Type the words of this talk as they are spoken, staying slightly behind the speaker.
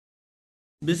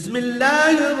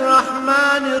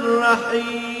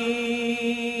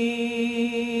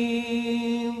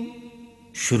बिस्मिल्लाहिर्रहमानिर्रहीम।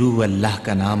 शुरू अल्लाह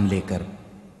का नाम लेकर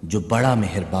जो बड़ा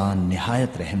मेहरबान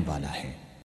निहायत रहम वाला है।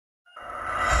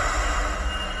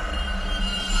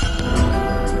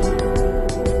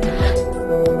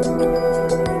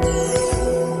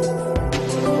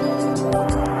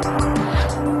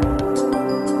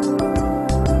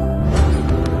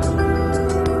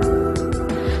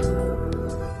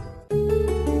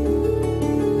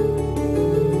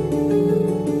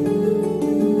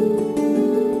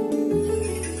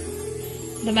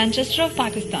 The Manchester of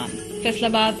Pakistan,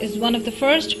 Faisalabad is one of the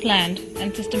first planned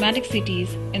and systematic cities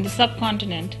in the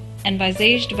subcontinent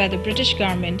envisaged by the British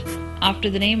government after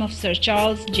the name of Sir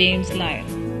Charles James Lyell.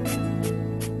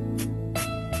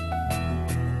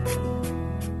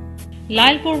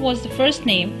 Lyallpur was the first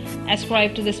name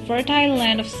ascribed to this fertile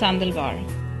land of Sandalbar.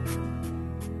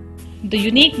 The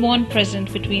unique bond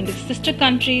present between the sister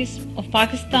countries of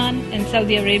Pakistan and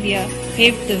Saudi Arabia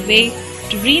paved the way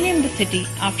to rename the city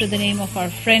after the name of our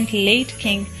friend late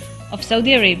King of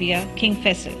Saudi Arabia, King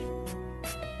Faisal.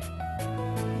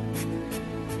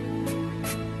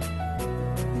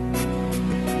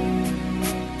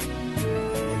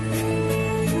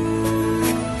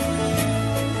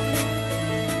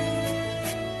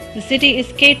 The city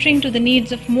is catering to the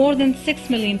needs of more than 6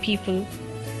 million people.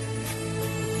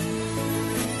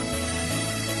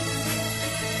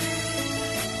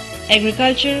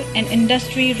 Agriculture and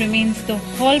industry remains the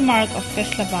hallmark of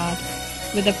Faisalabad,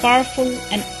 with a powerful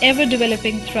and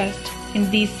ever-developing thrust in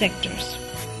these sectors.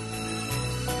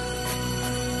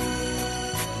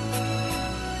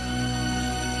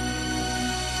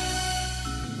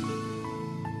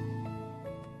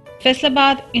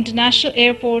 Faisalabad International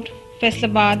Airport,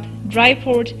 Faisalabad Dry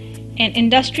Port and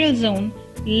Industrial Zone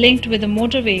linked with the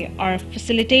motorway are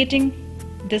facilitating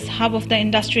this hub of the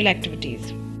industrial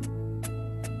activities.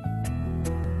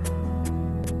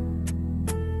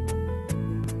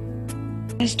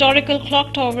 A historical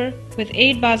clock tower with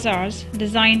 8 bazaars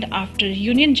designed after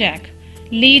Union Jack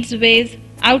leads ways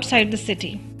outside the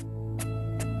city.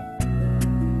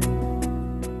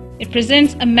 It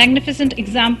presents a magnificent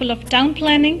example of town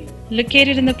planning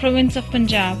located in the province of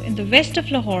Punjab in the west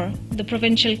of Lahore, the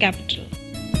provincial capital.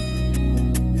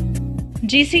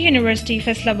 GC University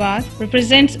Faisalabad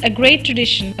represents a great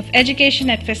tradition of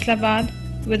education at Faisalabad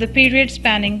with a period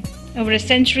spanning over a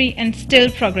century and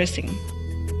still progressing.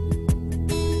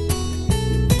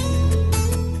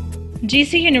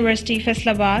 GC University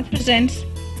Faisalabad presents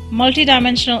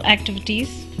multi-dimensional activities,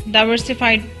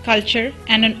 diversified culture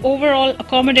and an overall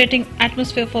accommodating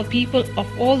atmosphere for people of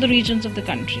all the regions of the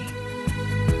country.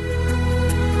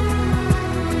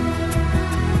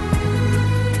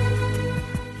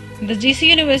 The GC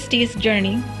University's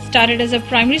journey started as a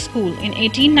primary school in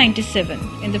 1897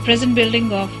 in the present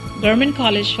building of Government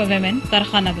College for Women,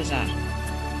 Karkhana Bazaar.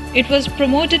 It was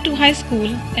promoted to high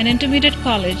school and intermediate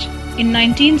college in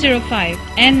 1905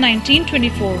 and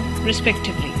 1924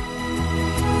 respectively.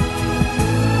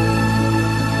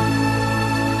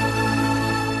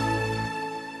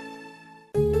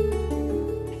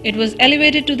 It was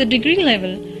elevated to the degree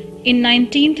level in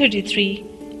 1933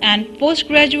 and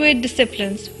postgraduate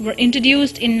disciplines were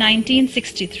introduced in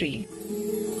 1963.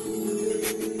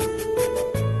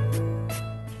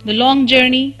 The long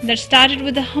journey that started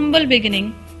with a humble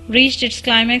beginning reached its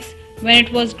climax when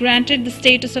it was granted the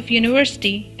status of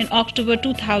university in October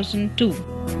 2002.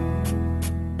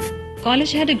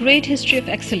 College had a great history of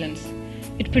excellence.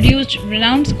 It produced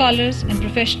renowned scholars and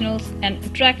professionals and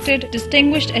attracted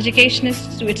distinguished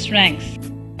educationists to its ranks.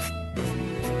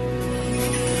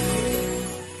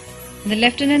 The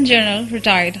Lieutenant General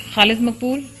retired Khalid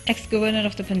Maqbool, ex-Governor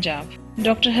of the Punjab.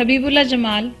 Dr. Habibullah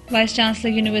Jamal,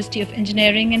 Vice-Chancellor University of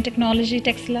Engineering and Technology,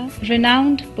 Texla.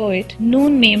 Renowned poet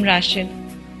Noon Mem Rashid.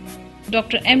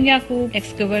 Dr. M. Yaqoob,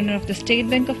 ex-Governor of the State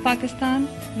Bank of Pakistan.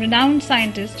 Renowned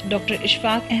scientist Dr.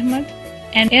 Ishfaq Ahmed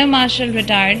and Air Marshal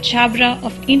retired Chabra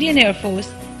of Indian Air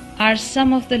Force are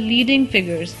some of the leading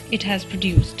figures it has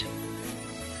produced.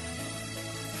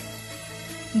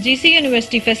 GC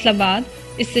University Faisalabad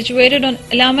is situated on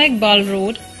Allama Iqbal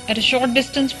Road at a short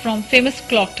distance from famous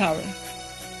clock tower.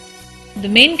 The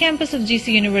main campus of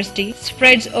GC University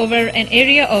spreads over an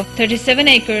area of 37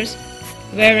 acres,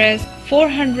 whereas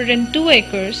 402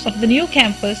 acres of the new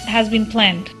campus has been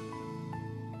planned.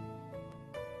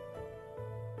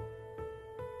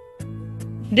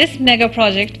 This mega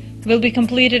project will be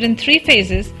completed in 3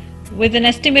 phases with an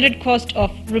estimated cost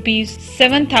of Rs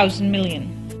 7,000 million.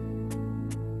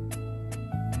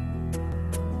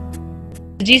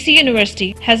 GC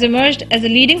University has emerged as a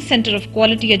leading center of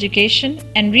quality education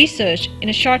and research in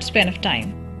a short span of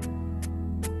time.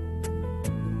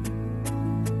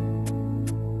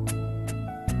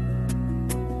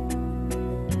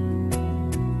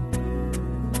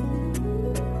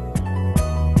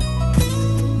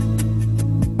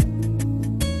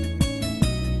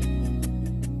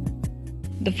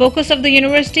 The focus of the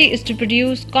university is to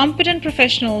produce competent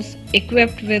professionals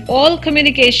equipped with all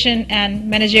communication and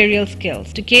managerial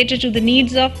skills to cater to the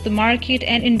needs of the market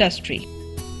and industry.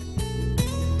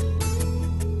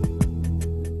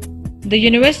 The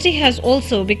university has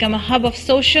also become a hub of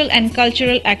social and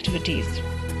cultural activities.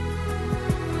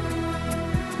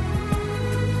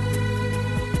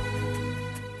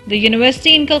 The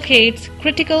university inculcates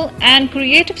critical and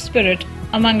creative spirit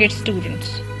among its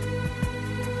students.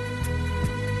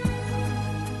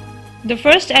 The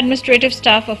first administrative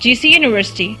staff of GC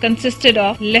University consisted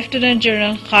of Lieutenant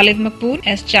General Khalid Maqbool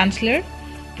as Chancellor,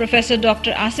 Professor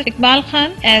Dr. Asif Iqbal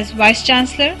Khan as Vice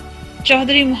Chancellor,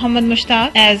 Chaudhry Muhammad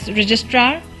Mushtaq as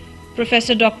Registrar,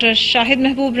 Professor Dr. Shahid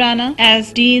Mehboob Rana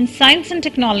as Dean Science and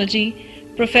Technology,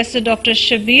 Professor Dr.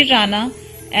 Shabir Rana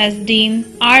as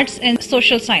Dean Arts and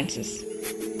Social Sciences.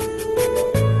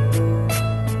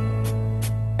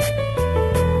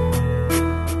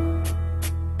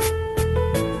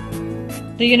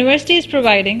 The university is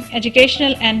providing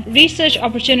educational and research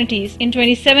opportunities in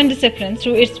 27 disciplines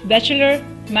through its bachelor,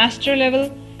 master level,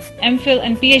 MPhil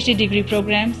and PhD degree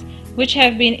programs, which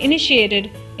have been initiated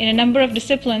in a number of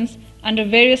disciplines under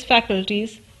various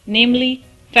faculties, namely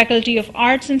Faculty of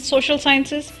Arts and Social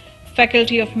Sciences,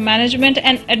 Faculty of Management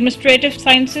and Administrative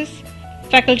Sciences,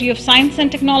 Faculty of Science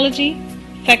and Technology,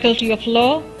 Faculty of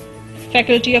Law,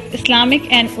 Faculty of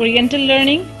Islamic and Oriental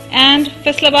Learning, and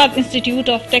Faisalabad Institute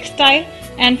of Textile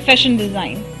and Fashion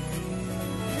Design.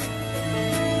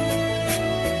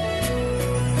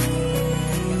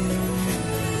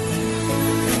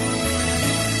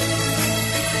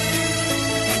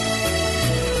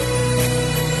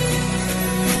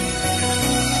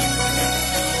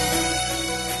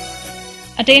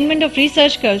 Attainment of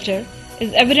research culture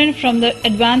is evident from the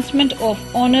advancement of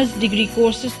honors degree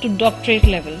courses to doctorate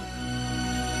level.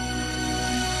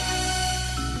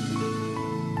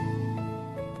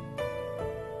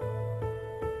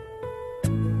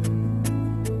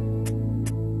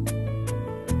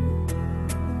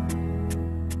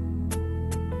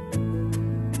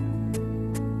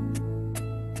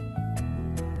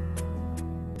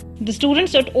 The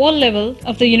students at all levels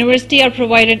of the university are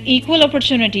provided equal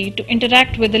opportunity to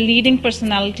interact with the leading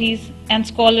personalities and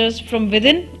scholars from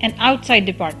within and outside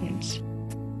departments.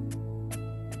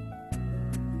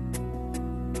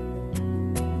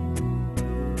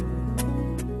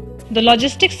 The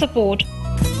logistics support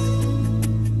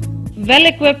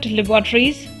well-equipped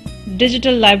laboratories,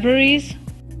 digital libraries,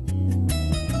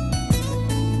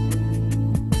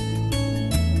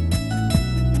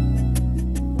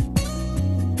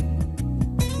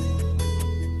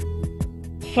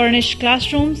 furnished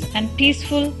classrooms and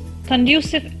peaceful,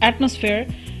 conducive atmosphere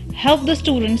help the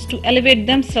students to elevate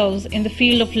themselves in the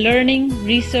field of learning,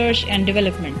 research and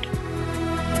development.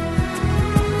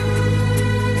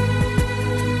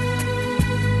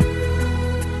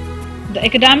 The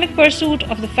academic pursuit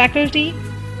of the faculty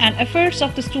and efforts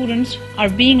of the students are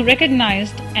being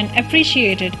recognized and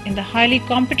appreciated in the highly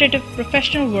competitive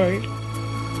professional world.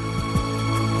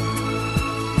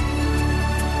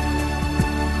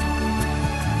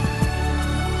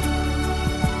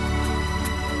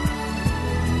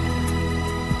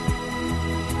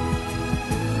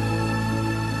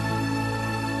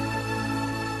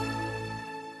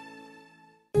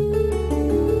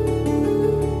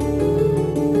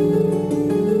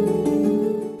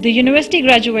 The university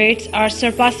graduates are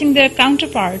surpassing their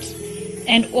counterparts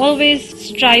and always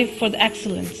strive for the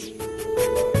excellence.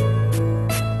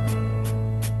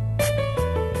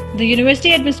 The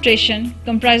university administration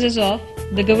comprises of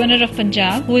the Governor of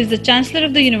Punjab, who is the Chancellor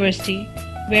of the university,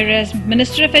 whereas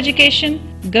Minister of Education,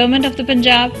 Government of the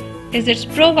Punjab, is its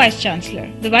Pro-Vice Chancellor.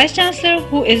 The Vice Chancellor,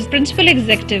 who is Principal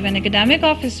Executive and Academic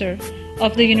Officer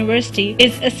of the university,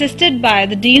 is assisted by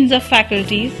the Deans of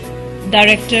Faculties,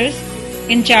 Directors,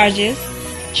 in charges,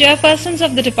 chairpersons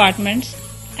of the departments,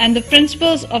 and the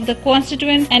principals of the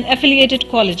constituent and affiliated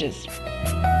colleges.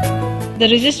 The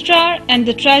registrar and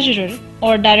the treasurer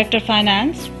or director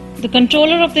finance, the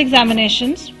controller of the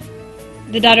examinations,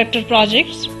 the director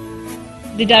projects,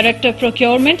 the director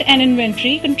procurement and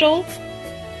inventory control,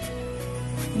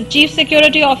 the chief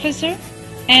security officer,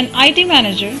 and IT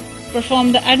manager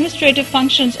perform the administrative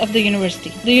functions of the university.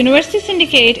 The university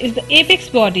syndicate is the apex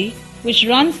body which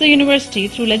runs the university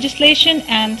through legislation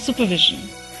and supervision.